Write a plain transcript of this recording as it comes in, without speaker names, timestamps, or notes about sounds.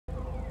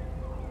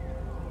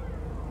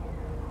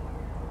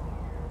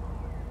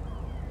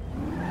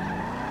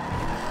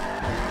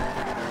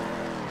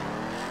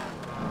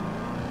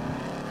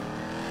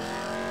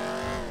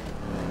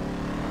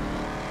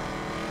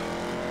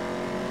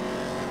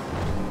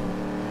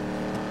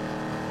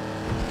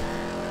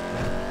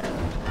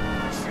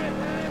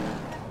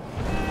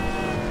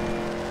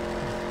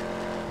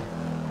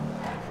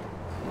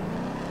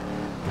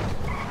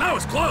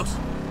close!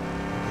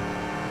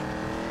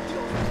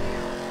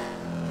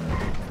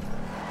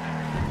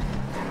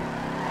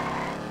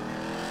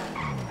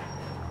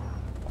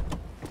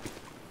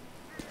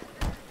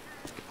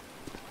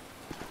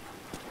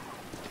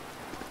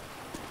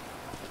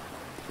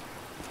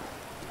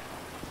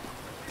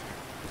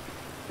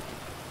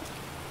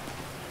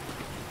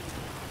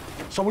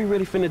 So we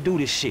really finna do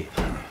this shit?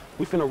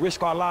 We finna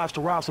risk our lives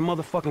to rob some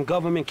motherfucking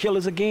government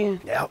killers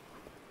again? Yep.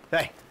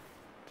 Hey.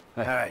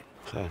 All right.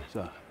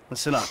 So,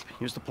 Listen up.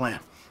 Here's the plan.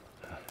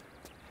 All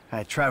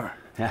right, Trevor.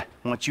 Yeah?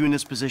 I want you in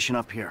this position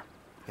up here.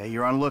 Okay,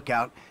 you're on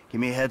lookout. Give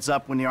me a heads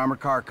up when the armored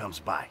car comes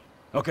by.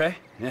 Okay,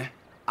 yeah.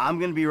 I'm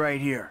gonna be right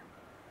here,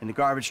 in the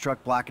garbage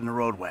truck blocking the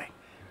roadway.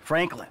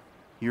 Franklin,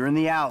 you're in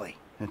the alley,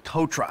 in a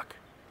tow truck.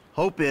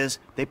 Hope is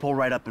they pull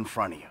right up in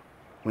front of you.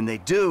 When they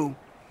do,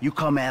 you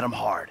come at them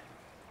hard.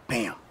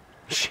 Bam.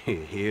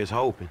 Shit, here's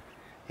hoping.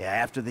 Yeah,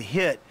 after the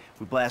hit,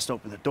 we blast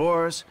open the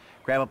doors,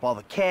 grab up all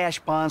the cash,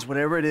 bonds,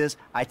 whatever it is,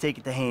 I take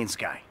it to Haynes'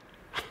 guy.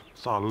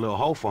 Saw a little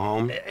hopeful,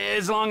 homie.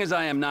 As long as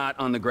I am not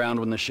on the ground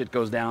when the shit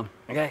goes down.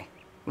 Okay?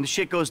 When the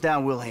shit goes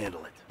down, we'll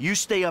handle it. You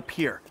stay up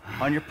here,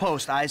 on your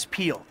post, eyes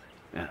peeled.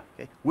 Yeah.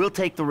 Okay? We'll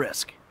take the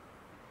risk.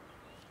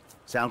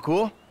 Sound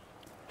cool?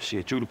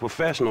 Shit, you the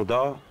professional,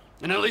 dawg.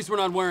 And at least we're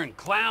not wearing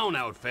clown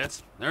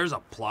outfits. There's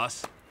a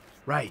plus.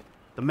 Right.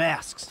 The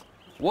masks.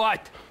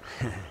 What?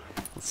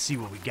 Let's see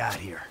what we got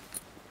here.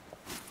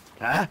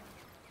 Huh?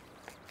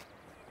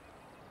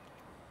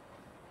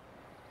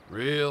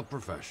 Real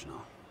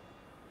professional.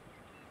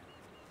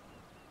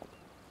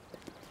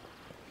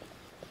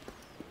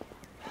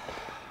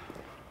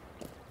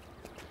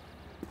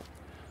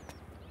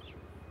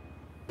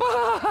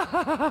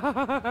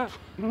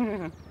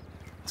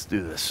 Let's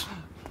do this.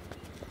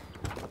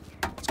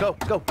 Let's go,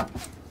 let's go.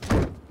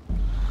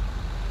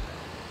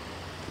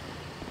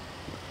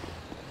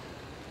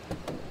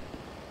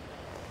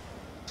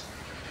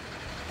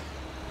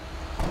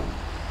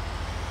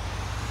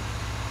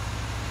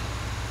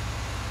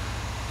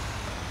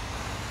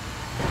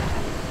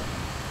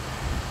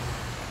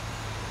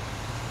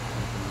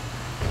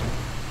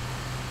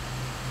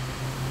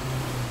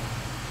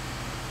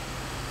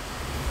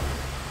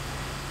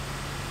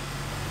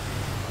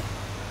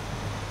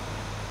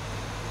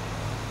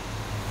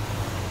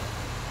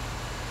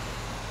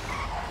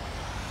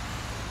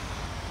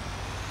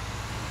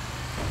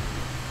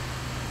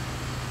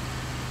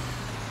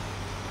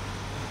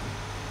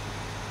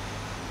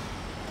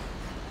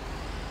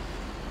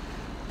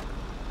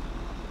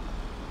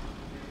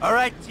 All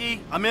right,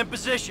 T, I'm in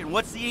position.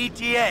 What's the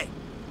ETA?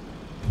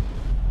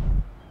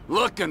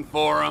 Looking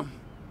for him.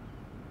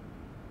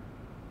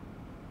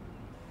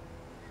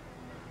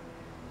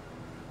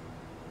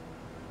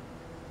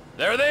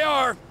 There they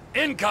are,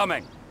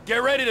 incoming.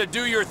 Get ready to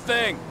do your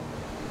thing.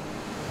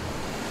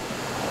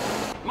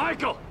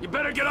 Michael, you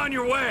better get on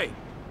your way.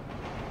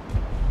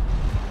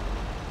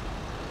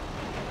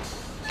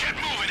 Get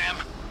moving, Em.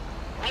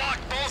 Block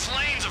both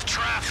lanes of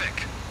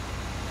traffic.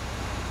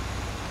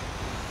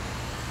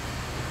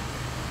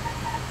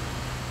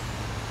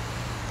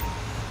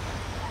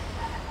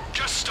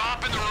 Just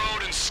stop in the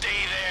road and stay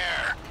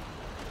there.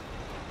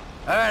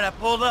 All right, I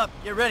pulled up.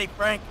 Get ready,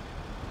 Frank.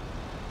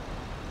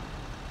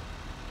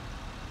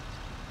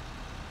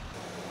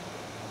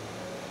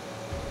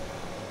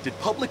 Did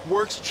Public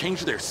Works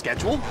change their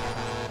schedule?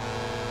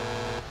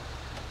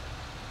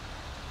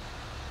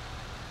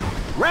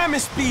 Ramming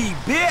speed,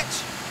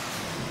 bitch!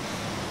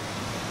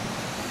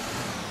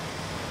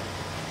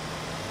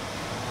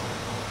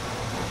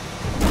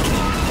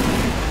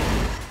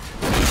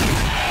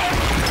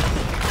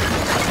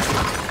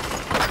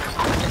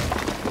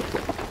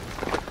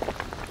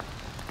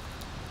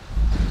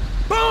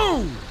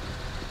 Boom!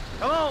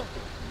 Come on,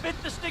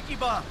 fit the sticky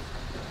bomb.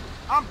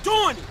 I'm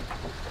doing it!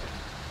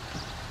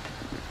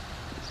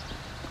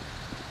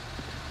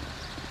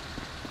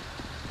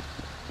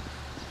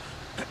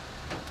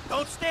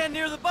 Don't stand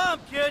near the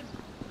bomb, kid.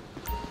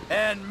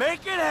 And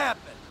make it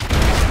happen.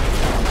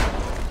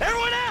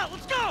 Everyone out!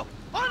 Let's go!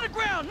 On the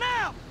ground,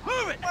 now!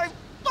 Move it! My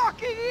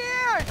fucking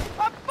ears!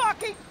 I'm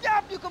fucking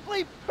deaf, you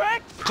complete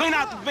prick! Clean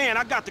out the van,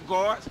 I got the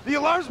guards. The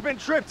alarm's been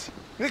tripped.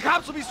 The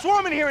cops will be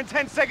swarming here in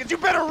 10 seconds. You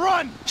better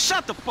run!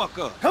 Shut the fuck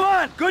up. Come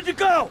on, good to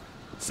go!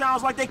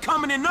 Sounds like they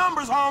coming in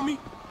numbers, homie.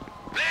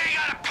 They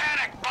got a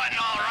panic button,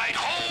 all right.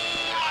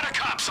 Whole lot of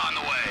cops on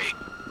the way.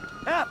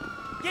 Hep,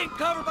 get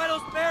covered by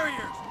those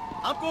barriers.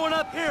 I'm going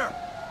up here.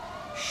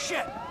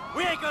 Shit,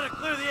 we ain't gonna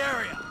clear the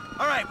area.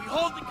 All right, we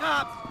hold the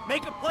cops,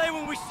 make a play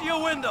when we see a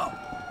window.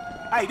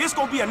 Hey, this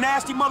gonna be a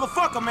nasty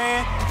motherfucker,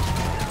 man.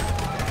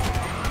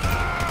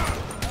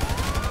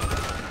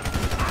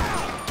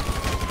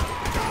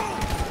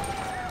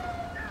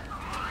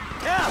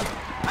 Yeah,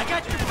 I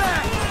got your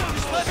back.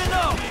 Just let me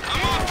know.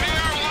 I'm up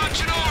here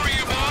watching over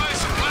you boys.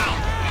 Well,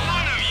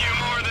 one of you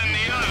more than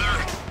the other.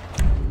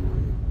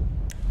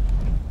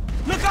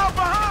 Look out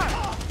behind!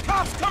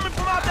 Cops coming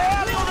from out the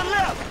alley on the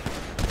left!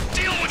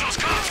 Deal with those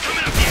cops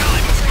coming up the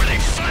alley before they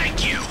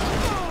flank you.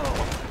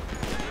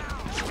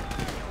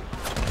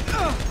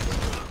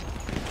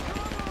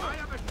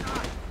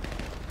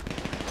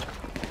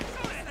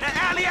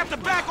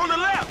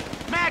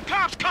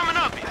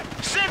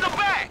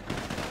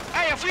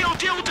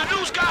 Deal with the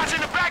news guys in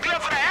the back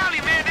left of the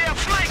alley, man. They'll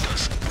flank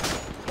us.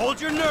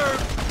 Hold your nerve.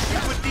 You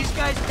put these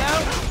guys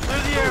down, clear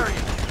the area.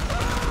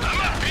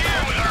 I'm up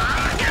here with a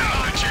rocket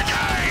launcher,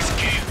 guys.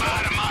 Keep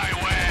out of my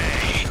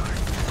way.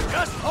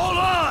 Just hold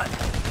on!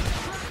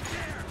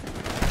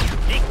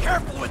 Be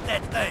careful with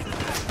that thing!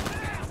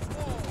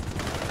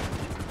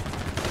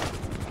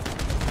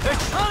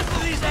 There's tons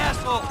of these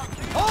assholes!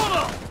 Hold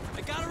them!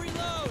 I gotta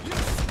reload!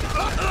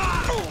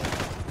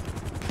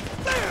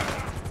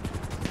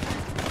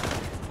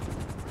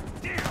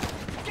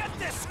 Get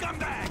this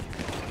scumbag!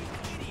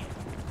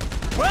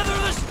 Weather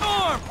the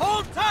storm!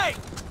 Hold tight!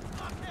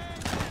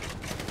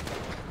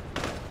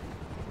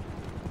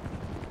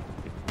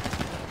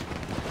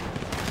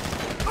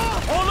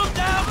 Hold them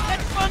down!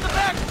 Catch them on the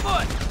back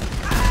foot!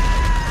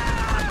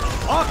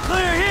 All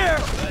clear here!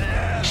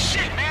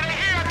 Shit, man, they're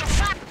here at the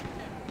front.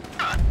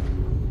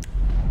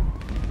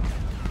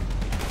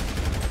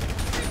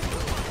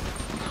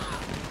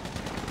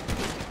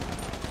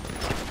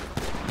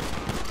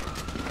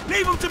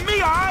 Leave them to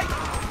me, all right?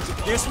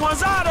 This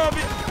one's out of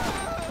it!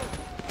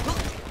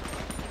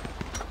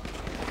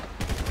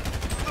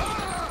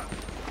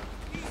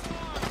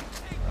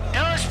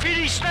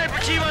 LSPD sniper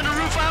team on the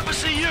roof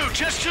opposite you,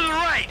 just to the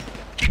right.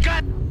 You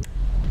got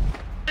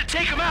to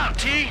take them out,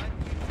 T.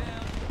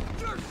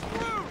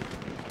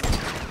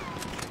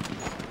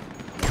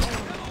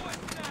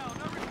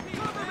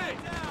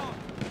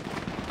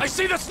 I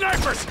see the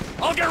snipers!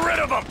 I'll get rid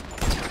of them!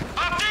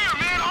 Up there,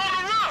 man, on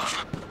the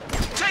roof.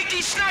 Take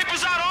these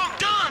snipers out, I'm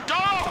done,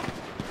 dawg.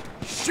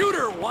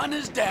 Shooter 1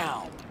 is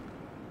down.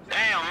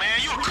 Damn,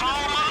 man, you a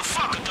calm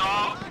motherfucker,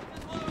 dawg.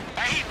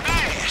 Hey, he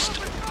fast.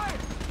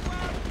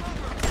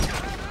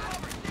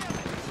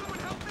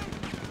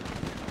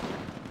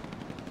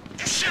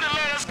 You should've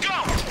let us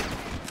go.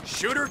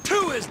 Shooter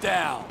 2 is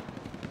down.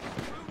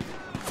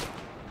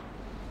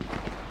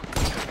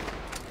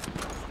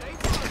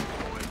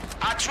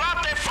 I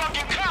dropped that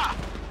fucking cop.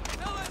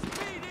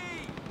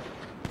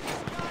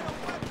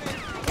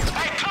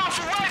 Hey,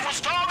 Thompson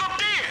rifles, dog, up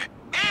there.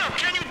 Em,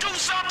 can you do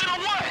something or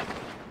what?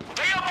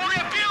 They up on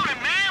that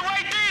building, man,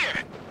 right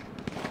there.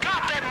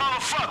 Got that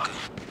motherfucker.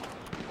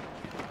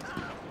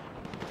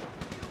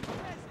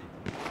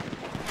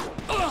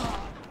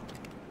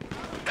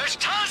 There's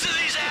tons of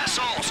these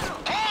assholes.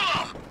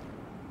 Hold them.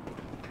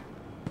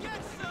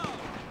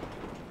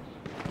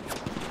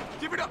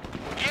 Give it up!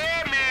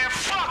 Yeah, man,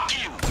 fuck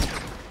you.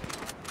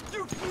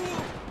 You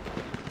fool!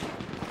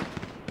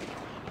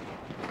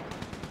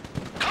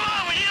 Come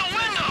on, we need a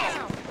window.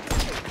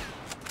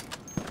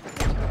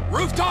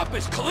 Rooftop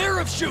is clear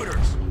of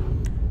shooters.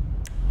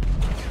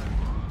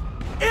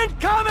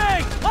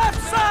 Incoming!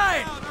 Left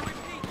side!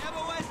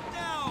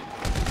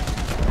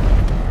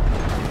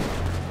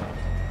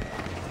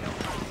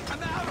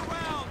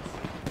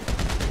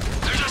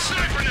 There's a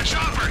sniper in the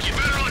chopper. You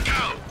better look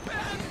out.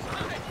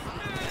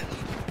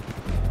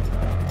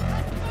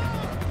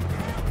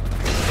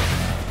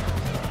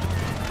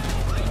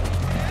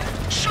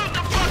 Shoot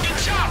the fucking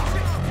chopper!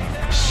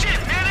 Shit,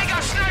 man, they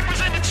got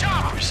snipers in the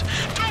choppers!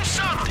 Do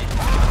something!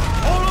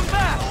 Hold them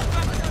back!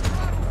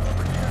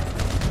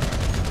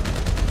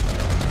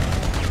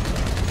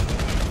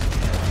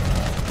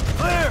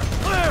 Clear!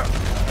 Clear!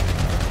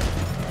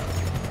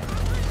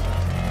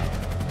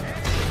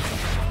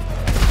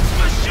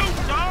 Good shoot,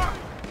 dog!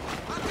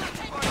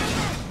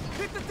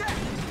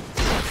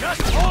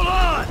 Just hold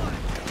on!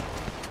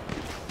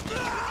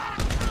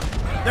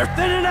 They're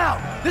thinning out!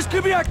 This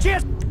could be our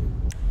chance!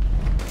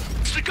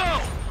 To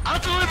go! I'll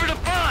deliver the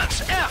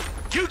bonds! F!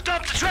 Uked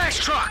up the trash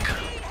truck!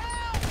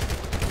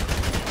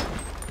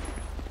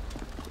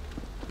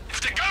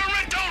 If the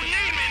government don't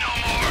need me no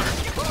more!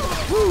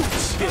 Woo!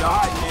 Shit, all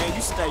right, man.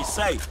 You stay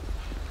safe.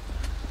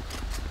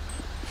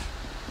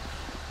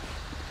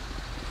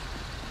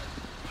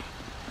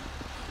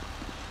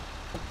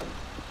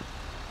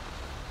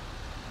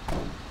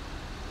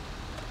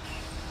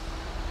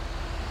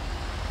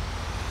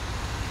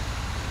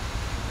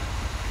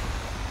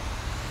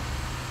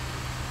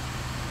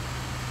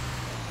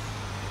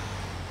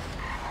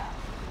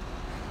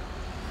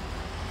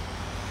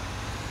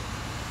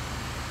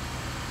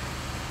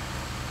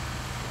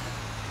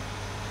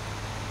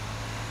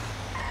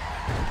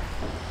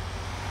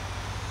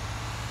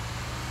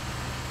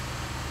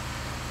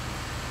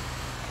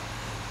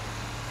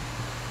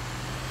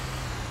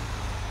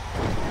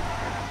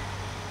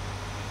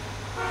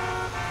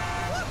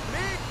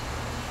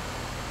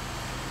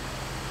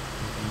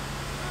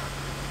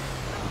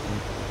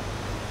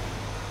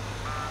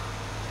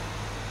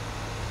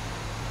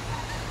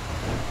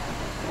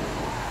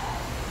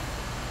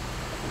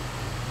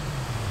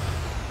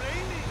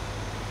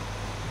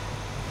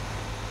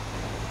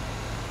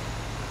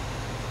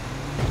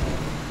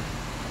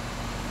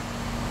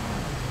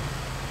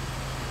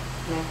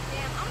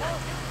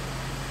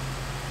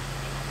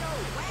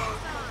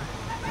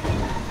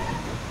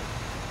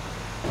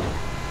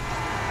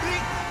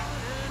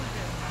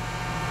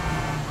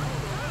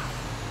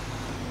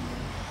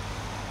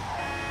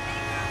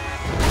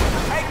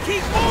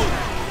 Keep moving!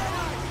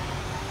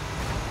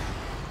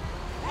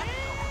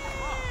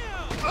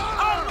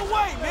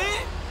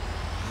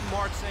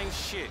 Good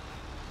shit.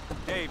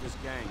 Davis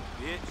gang,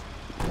 bitch.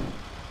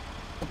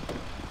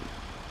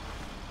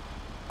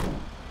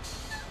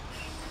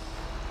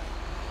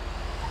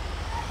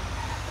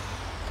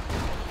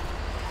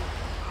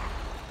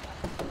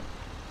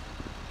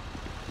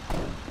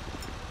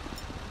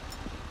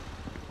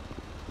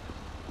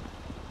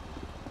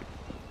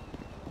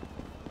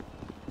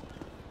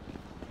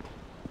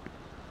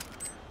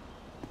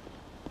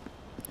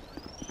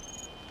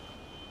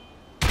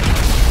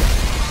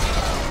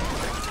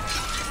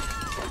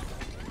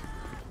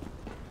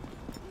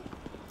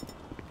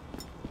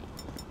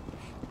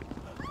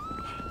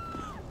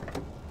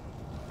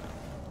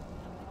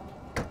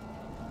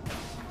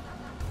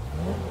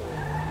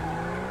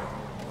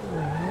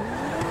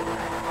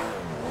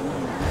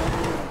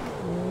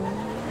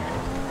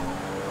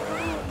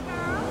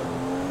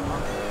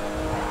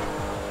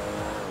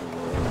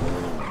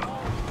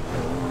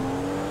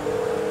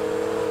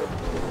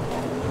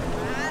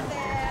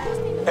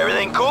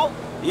 Everything cool?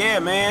 Yeah,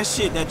 man,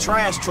 shit, that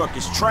trash truck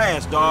is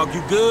trash, dog.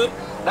 You good?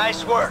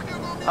 Nice work.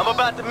 I'm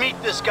about to meet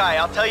this guy.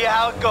 I'll tell you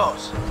how it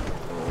goes.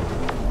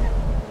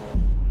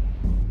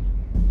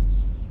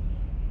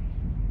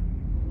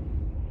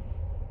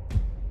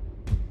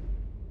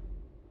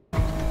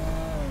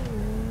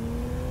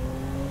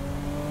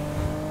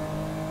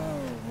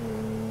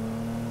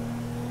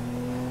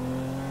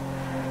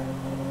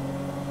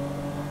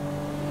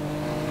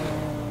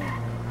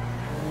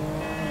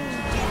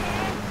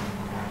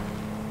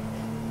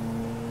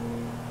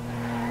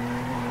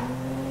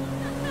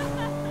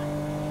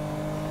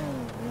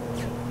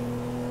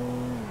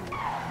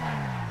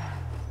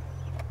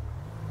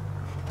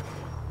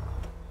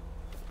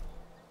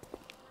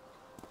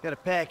 Got a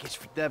package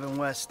for Devin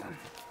Weston.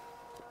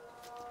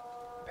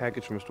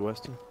 Package for Mr.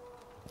 Weston?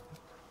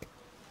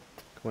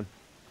 Come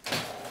on.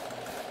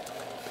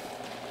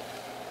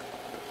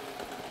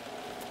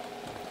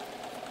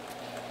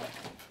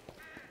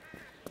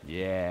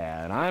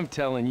 Yeah, and I'm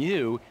telling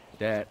you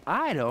that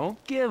I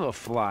don't give a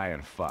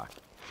flying fuck.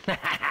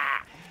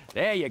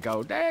 There you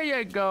go, there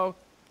you go.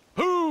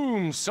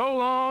 Boom! So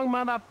long,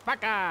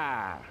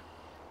 motherfucker!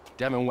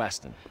 Devin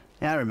Weston.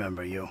 Yeah, I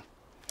remember you.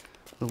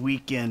 The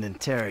weekend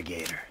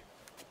interrogator.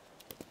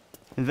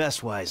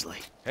 Invest wisely.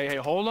 Hey,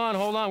 hold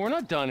on. We're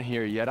not done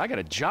here yet. I got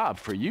a job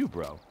for you,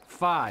 bro.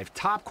 5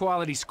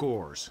 top-quality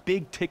scores.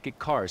 Big-ticket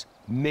cars.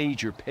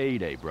 Major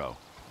payday, bro.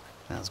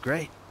 Sounds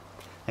great.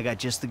 I got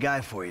just the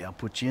guy for you. I'll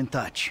put you in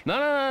touch. No.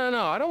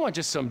 I don't want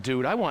just some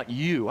dude. I want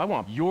you. I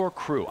want your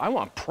crew. I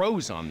want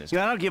pros on this.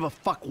 Yeah, I don't give a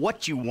fuck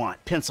what you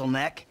want, pencil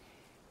neck.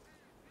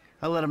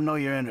 I'll let them know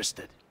you're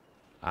interested.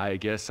 I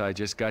guess I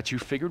just got you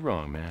figured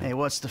wrong, man. Hey,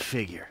 what's the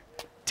figure?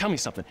 Tell me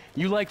something.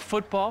 You like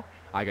football?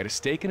 I got a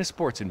stake in a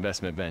sports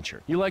investment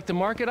venture. You like the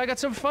market? I got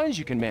some funds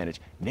you can manage.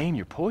 Name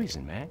your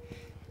poison, man.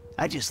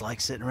 I just like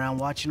sitting around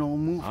watching old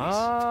movies.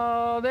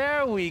 Oh,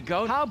 there we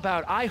go. How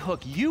about I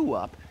hook you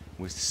up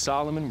with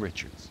Solomon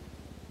Richards?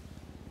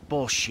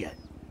 Bullshit.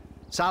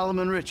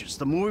 Solomon Richards,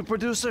 the movie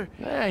producer?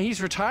 Yeah,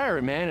 he's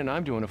retiring, man, and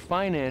I'm doing a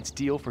finance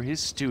deal for his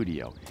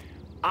studio.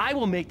 I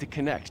will make the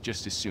connect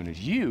just as soon as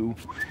you...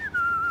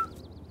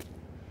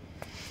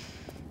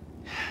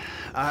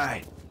 All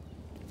right.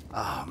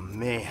 Oh,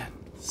 man.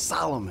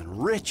 Solomon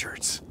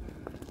Richards.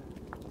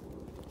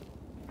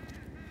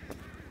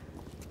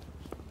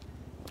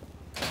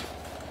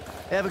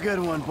 Have a good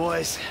one,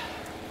 boys.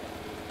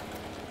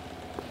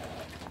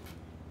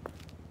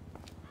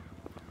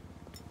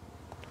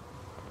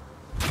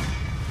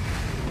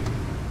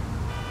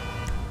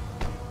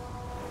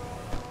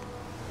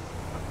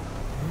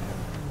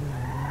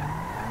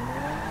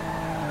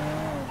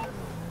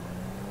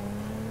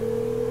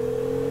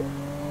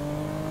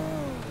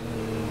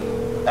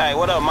 Hey,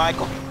 what up,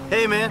 Michael?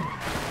 Hey, man.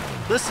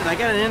 Listen, I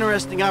got an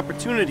interesting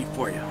opportunity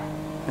for you.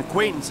 An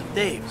acquaintance of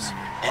Dave's.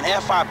 An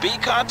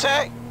FIB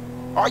contact?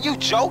 Are you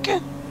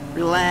joking?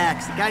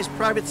 Relax. The guy's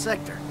private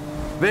sector.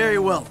 Very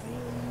wealthy.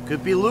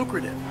 Could be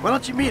lucrative. Why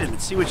don't you meet him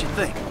and see what you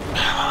think?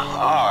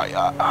 All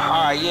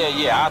right,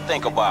 yeah, I'll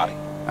think about it.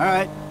 All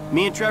right.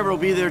 Me and Trevor will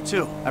be there,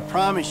 too. I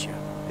promise you.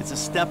 It's a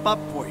step up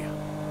for you.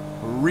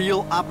 A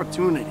real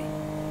opportunity.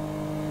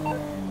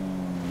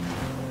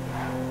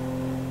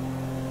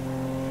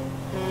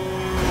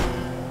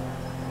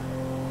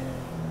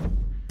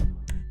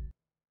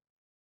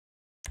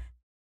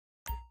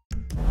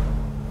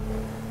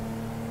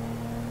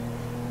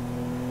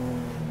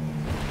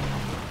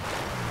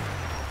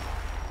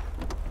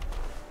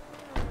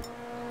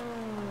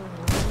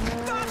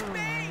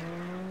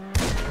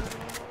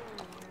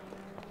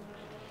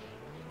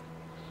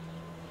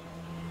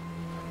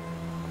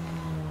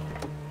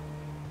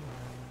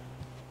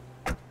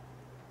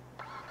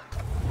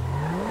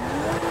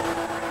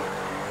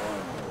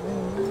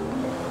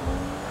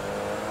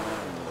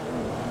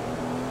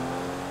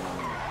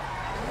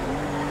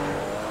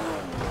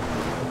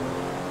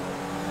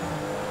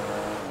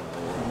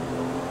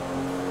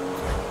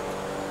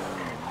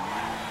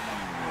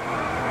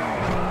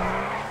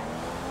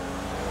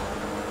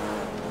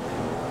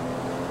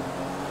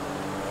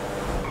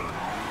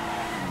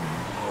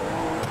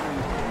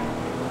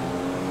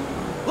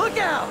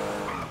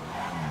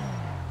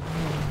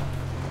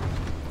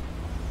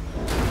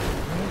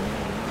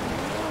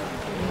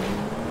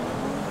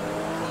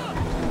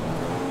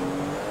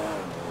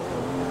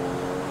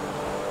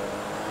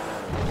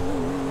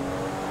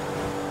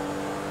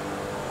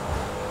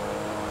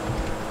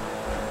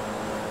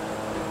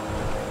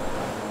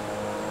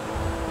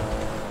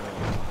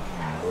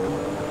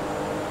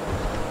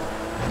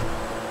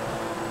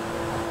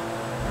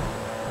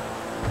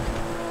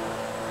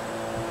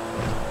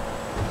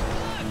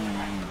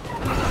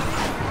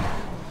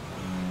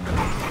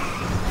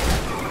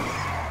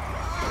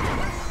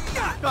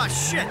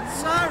 shit,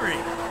 sorry.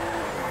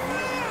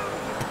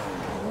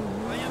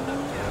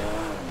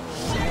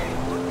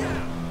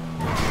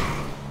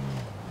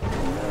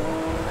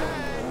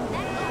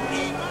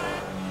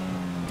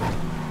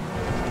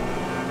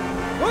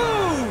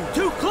 Whoa!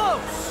 Too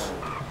close!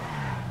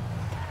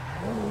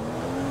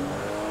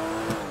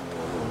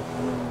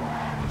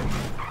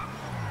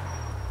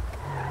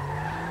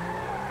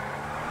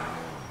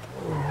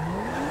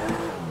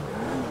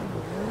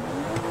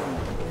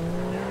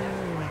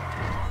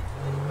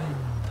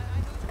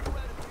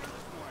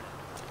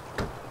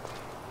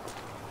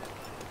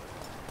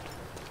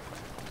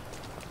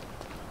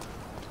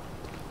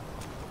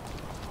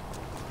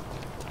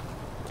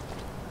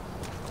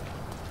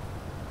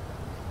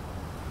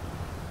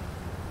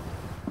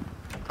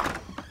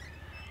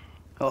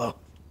 Hello.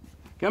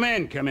 Come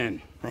in, come in.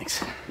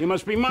 Thanks. You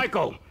must be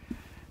Michael.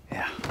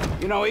 Yeah.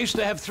 You know, I used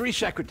to have 3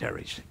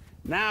 secretaries.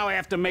 Now I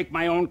have to make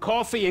my own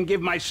coffee and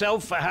give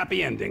myself a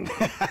happy ending.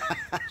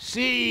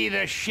 See,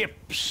 the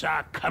ships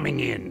are coming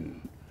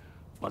in,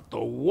 but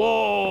the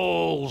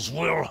walls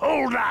will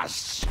hold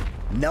us.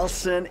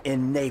 Nelson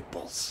in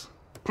Naples.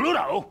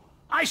 Pluto?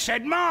 I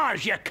said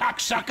Mars, you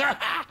cocksucker!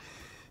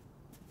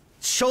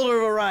 Shoulder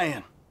of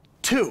Orion.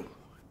 2.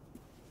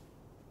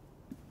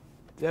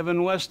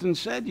 Devin Weston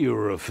said you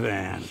were a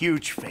fan.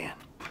 Huge fan.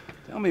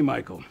 Tell me,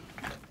 Michael,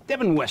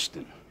 Devin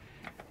Weston,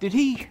 does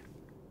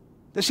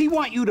he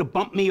want you to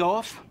bump me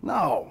off?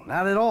 No,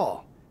 not at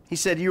all. He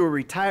said you were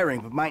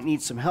retiring but might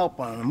need some help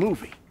on a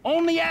movie.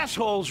 Only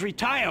assholes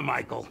retire,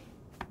 Michael.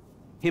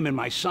 Him and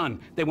my son,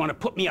 they want to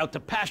put me out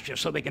to pasture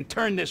so they can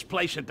turn this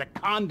place into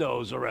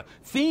condos or a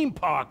theme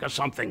park or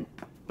something.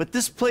 But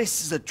this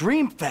place is a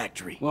dream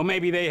factory. Well,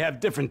 maybe they have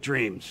different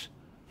dreams.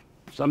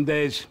 Some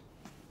days,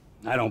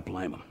 I don't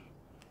blame them.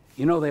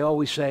 You know, they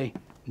always say,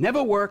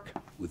 never work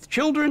with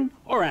children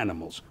or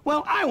animals.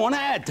 Well, I want to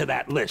add to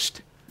that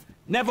list.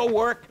 Never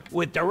work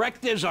with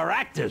directors or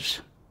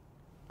actors.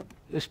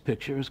 This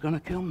picture is gonna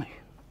kill me.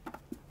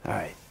 All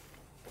right.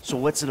 So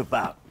what's it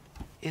about?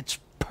 It's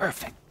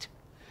perfect.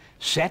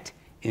 Set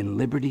in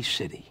Liberty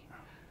City.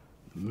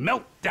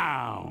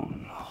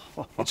 Meltdown.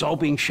 It's all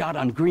being shot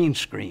on green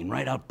screen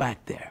right out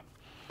back there.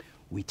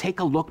 We take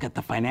a look at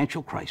the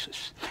financial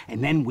crisis,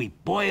 and then we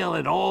boil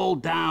it all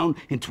down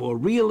into a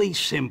really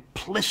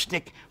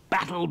simplistic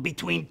battle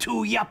between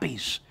 2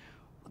 yuppies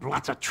with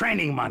lots of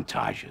training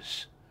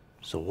montages.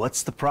 So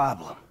what's the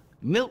problem?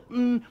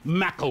 Milton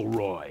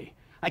McElroy.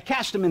 I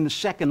cast him in the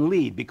second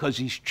lead because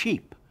he's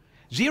cheap.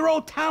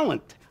 0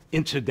 talent,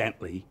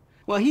 incidentally.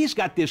 Well, he's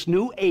got this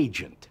new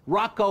agent,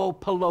 Rocco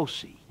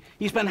Pelosi.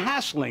 He's been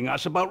hassling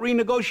us about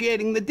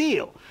renegotiating the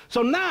deal.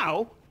 So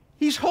now,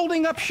 he's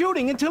holding up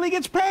shooting until he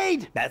gets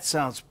paid. That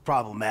sounds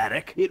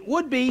problematic. It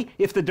would be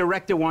if the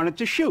director wanted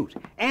to shoot.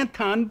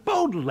 Anton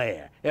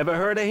Baudelaire. Ever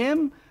heard of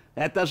him?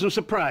 That doesn't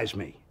surprise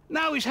me.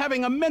 Now he's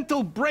having a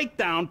mental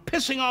breakdown,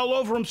 pissing all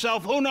over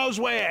himself who knows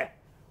where.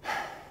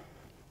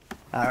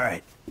 All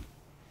right.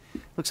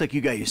 Looks like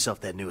you got yourself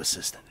that new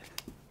assistant.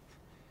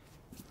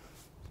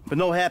 But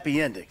no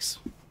happy endings.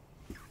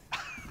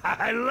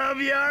 I love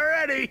you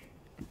already.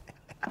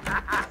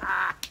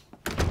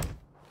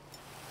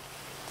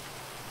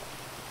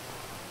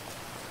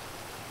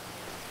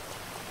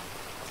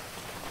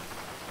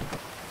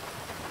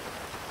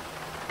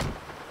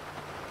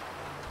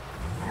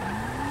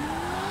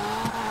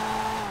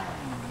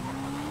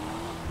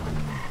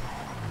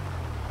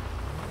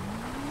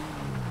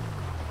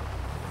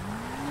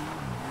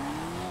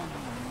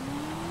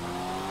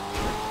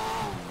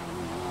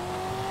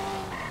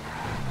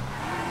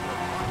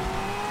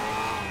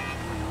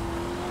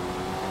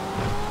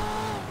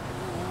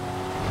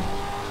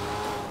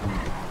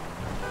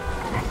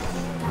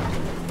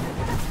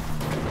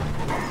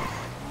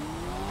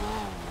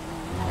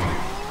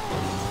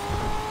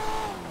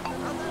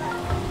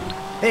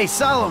 Hey,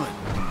 Solomon.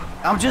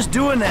 I'm just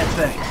doing that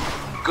thing.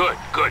 Good,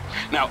 good.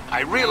 Now,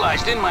 I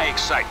realized in my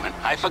excitement,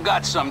 I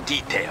forgot some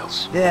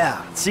details.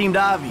 Yeah, it seemed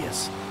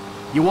obvious.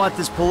 You want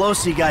this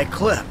Pelosi guy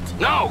clipped.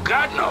 No,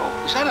 God, no.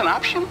 Is that an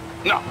option?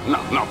 No,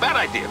 bad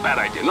idea, bad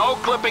idea. No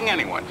clipping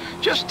anyone.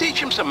 Just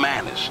teach him some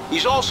manners.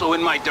 He's also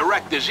in my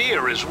director's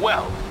ear as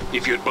well,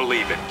 if you'd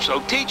believe it. So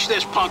teach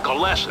this punk a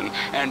lesson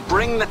and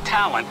bring the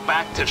talent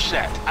back to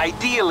set.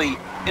 Ideally,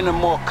 in a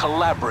more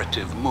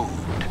collaborative mood.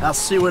 I'll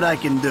see what I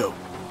can do.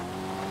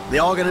 They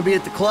all gonna be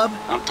at the club?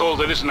 I'm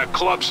told it isn't a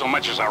club so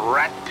much as a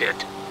rat pit.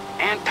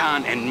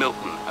 Anton and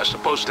Milton are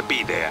supposed to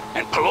be there,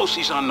 and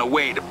Pelosi's on the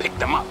way to pick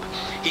them up.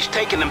 He's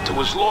taking them to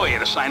his lawyer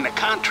to sign the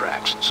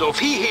contracts. So if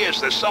he hears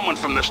there's someone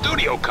from the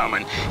studio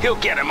coming, he'll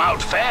get him out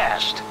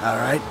fast. All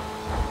right.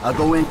 I'll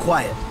go in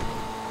quiet.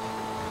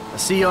 I'll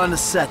see you on the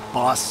set,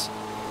 boss.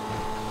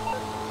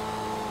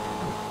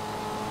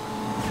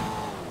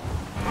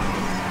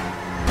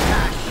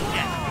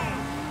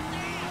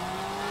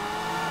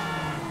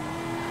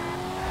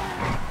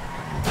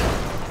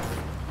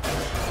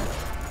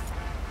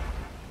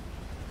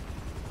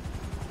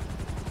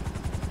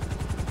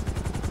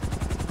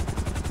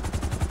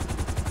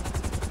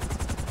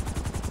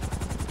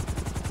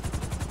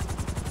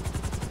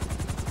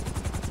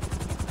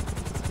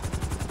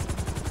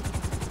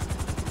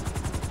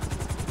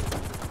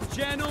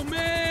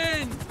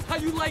 Gentlemen, how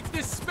you like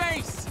this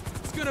space?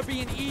 It's gonna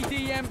be an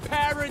EDM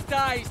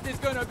paradise. There's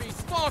gonna be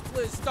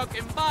sparklers stuck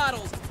in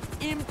bottles,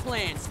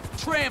 implants,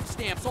 tramp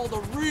stamps, all the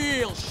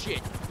real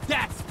shit.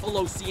 That's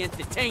Pelosi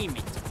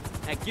Entertainment.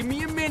 Now give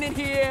me a minute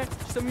here,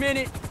 just a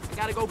minute. I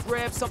gotta go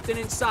grab something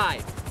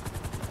inside.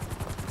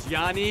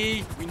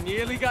 Johnny, we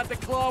nearly got the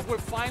club. We're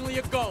finally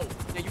a go.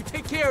 Now you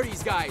take care of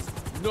these guys.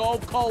 No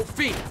cold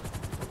feet,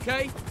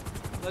 okay?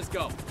 Let's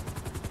go.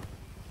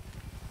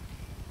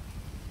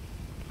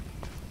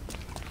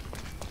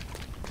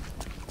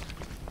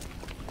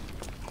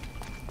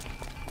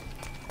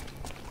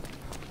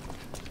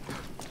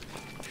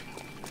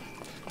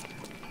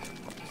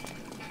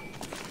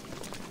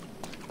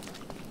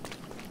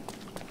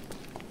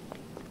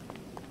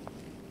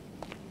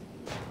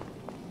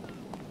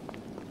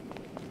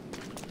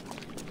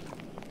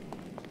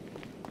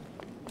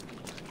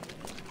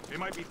 They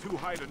might be too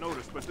high to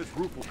notice, but this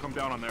roof will come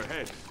down on their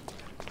heads.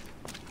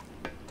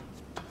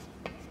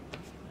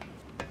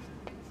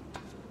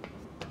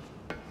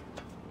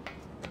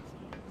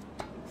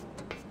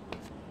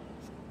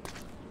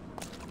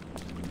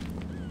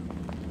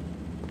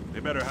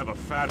 They better have a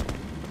fat...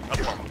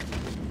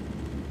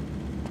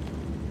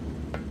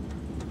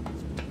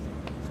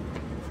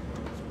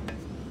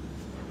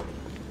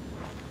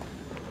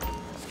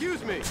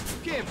 Excuse me,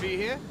 you can't be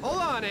here. Hold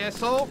on,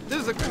 asshole.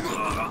 This is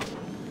a...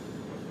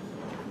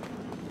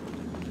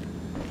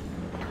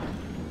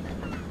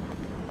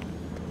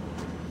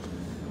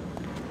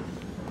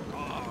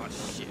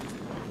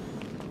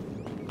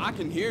 I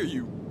can hear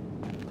you.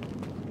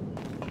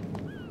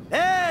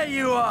 There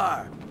you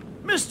are!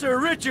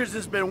 Mr. Richards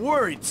has been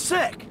worried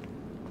sick.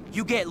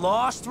 You get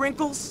lost,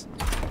 Wrinkles?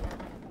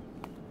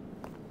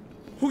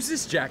 Who's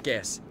this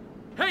jackass?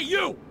 Hey,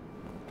 you!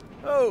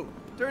 Oh,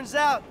 turns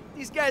out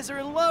these guys are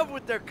in love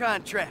with their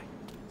contract.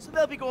 So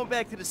they'll be going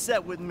back to the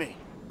set with me.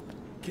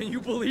 Can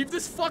you believe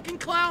this fucking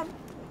clown?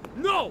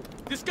 No!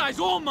 This guy's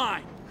all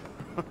mine!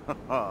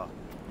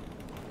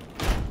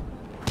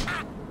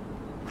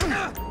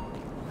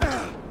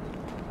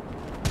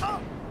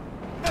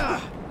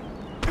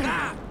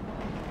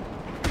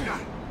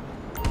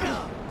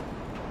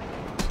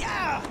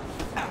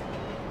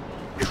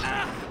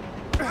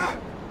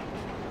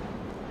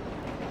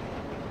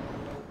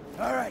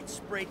 All right,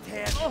 spray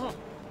tan.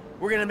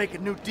 We're gonna make a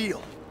new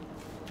deal.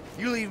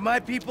 You leave my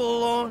people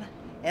alone,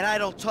 and I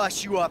don't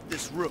toss you off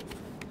this roof.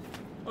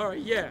 All right,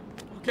 yeah.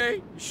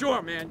 Okay?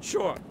 Sure, man,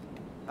 sure.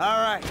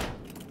 All right.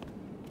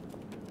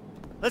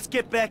 Let's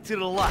get back to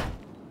the lot.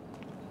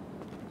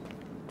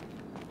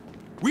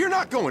 We're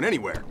not going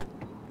anywhere.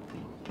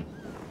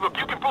 Look,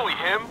 you can bully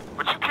him,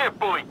 but you can't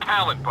bully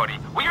talent, buddy.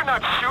 We are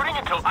not shooting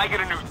until I get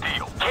a new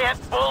deal.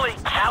 Can't bully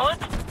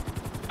talent?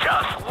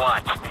 Just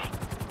watch me.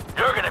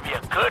 You're gonna be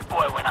a good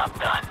boy when I'm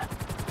done.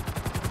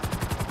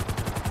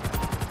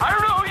 I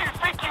don't know who you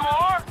think you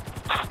are.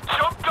 Just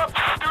jumped up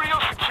to studio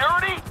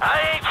security?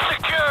 I ain't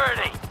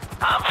security.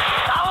 I'm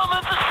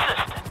Solomon's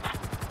assistant.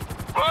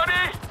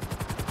 Buddy?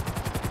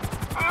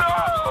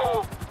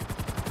 No!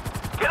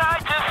 Can I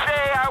just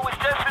say I was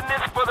just in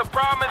this for the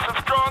promise of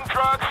strong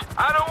drugs?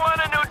 I don't want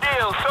a new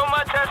deal. So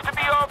much has to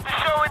be off the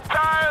show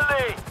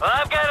entirely. Well,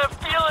 I've got a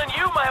feeling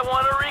you might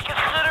want to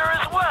reconsider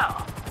as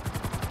well.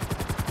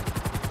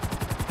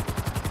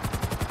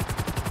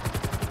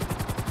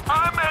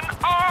 I'm an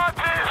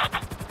artist!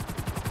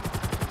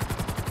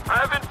 I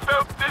haven't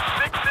felt this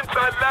sick since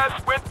I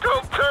last went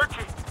cold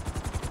turkey.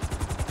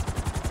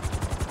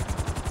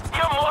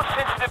 You're more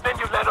sensitive than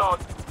you let on.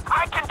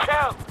 I can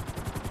tell.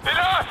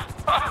 Enough!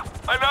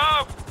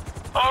 Enough!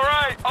 All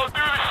right, I'll do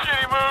the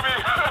shitty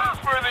movie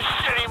for the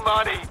shitty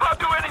money. I'll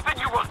do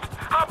anything you want.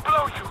 I'll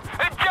blow you.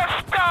 And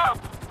just stop!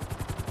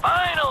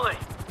 Finally!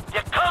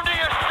 You come to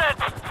your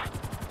senses.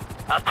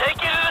 I'll take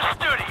you to the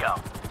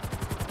studio.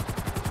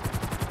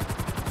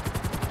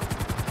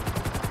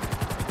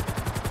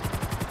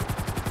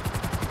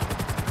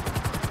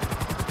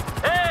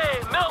 Hey,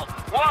 Milton.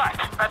 What?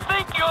 I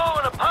think you owe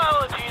an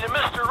apology to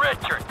Mr.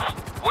 Richards.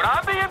 Would I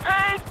being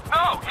paid?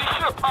 No, he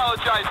should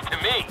apologize to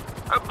me.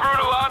 A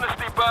brutal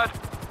honesty, bud.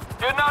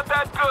 You're not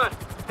that good.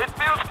 It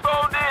feels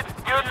phoned in.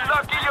 You're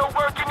lucky you're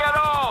working at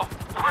all.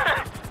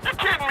 You're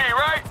kidding me,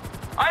 right?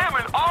 I am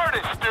an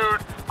artist,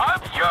 dude.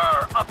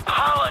 You're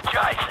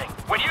apologizing.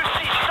 When you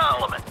see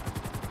Solomon,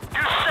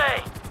 you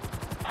say,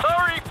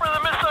 "Sorry for the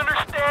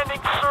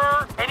misunderstanding,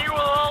 sir," and you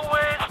will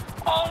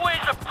always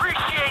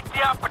appreciate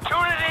the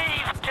opportunity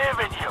he's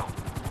given you.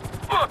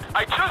 Look,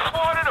 I just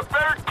wanted a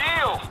better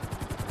deal.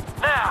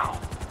 Now,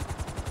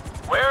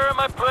 where am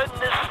I putting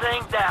this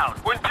thing down?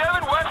 When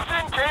Devin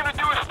Weston came to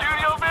do a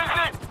studio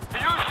visit, he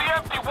used the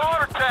empty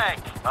water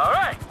tank. All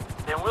right,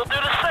 then we'll do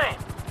the same.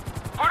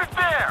 Put it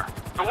there.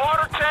 The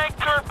water tank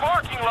turned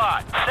parking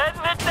lot.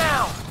 Setting it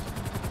down.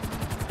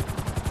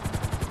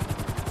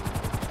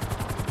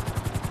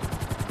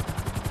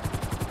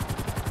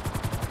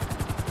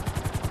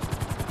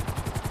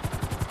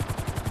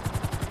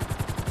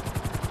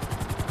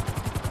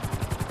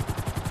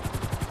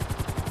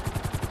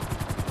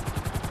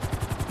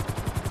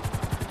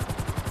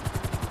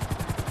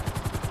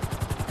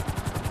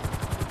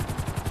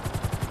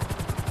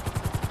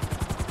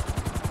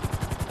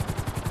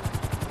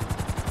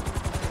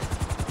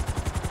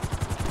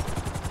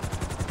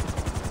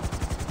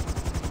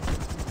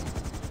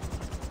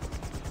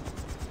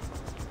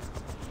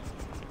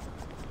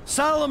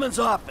 Solomon's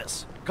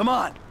office. Come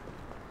on.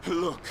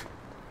 Look,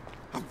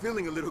 I'm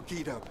feeling a little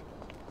keyed up.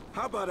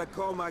 How about I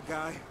call my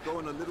guy, go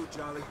on a little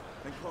jolly,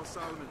 and call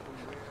Solomon from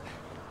where...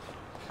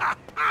 Ha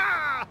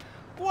ha!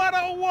 What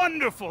a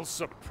wonderful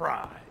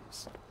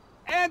surprise.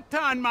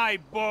 Anton, my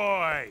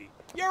boy,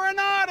 you're an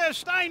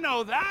artist, I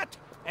know that.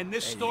 And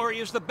this story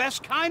is the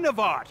best kind of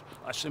art.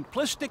 A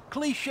simplistic,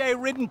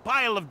 cliche-ridden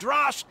pile of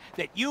dross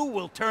that you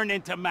will turn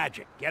into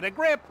magic. Get a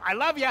grip, I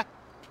love ya.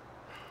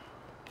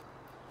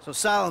 So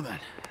Solomon,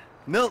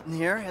 Milton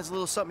here has a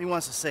little something he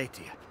wants to say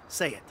to you.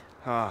 Say it.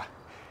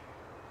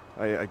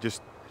 I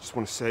just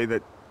want to say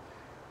that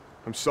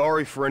I'm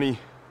sorry for any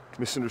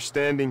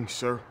misunderstanding,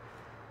 sir.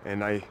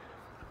 And I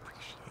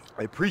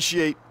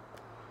appreciate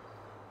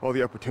all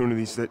the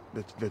opportunities that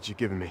you've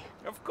given me.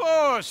 Of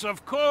course,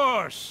 of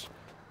course.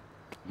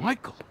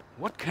 Michael,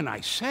 what can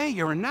I say?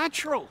 You're a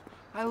natural.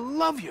 I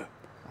love you.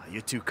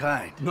 You're too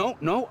kind.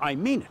 No, I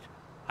mean it.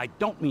 I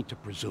don't mean to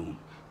presume.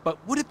 But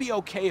would it be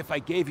okay if I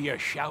gave you a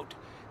shout?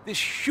 This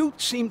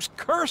shoot seems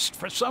cursed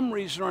for some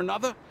reason or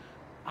another.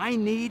 I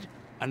need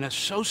an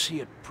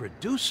associate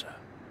producer.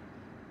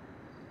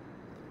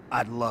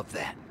 I'd love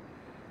that.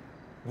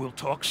 We'll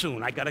talk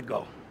soon. I gotta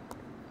go.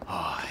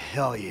 Oh,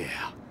 hell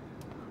yeah.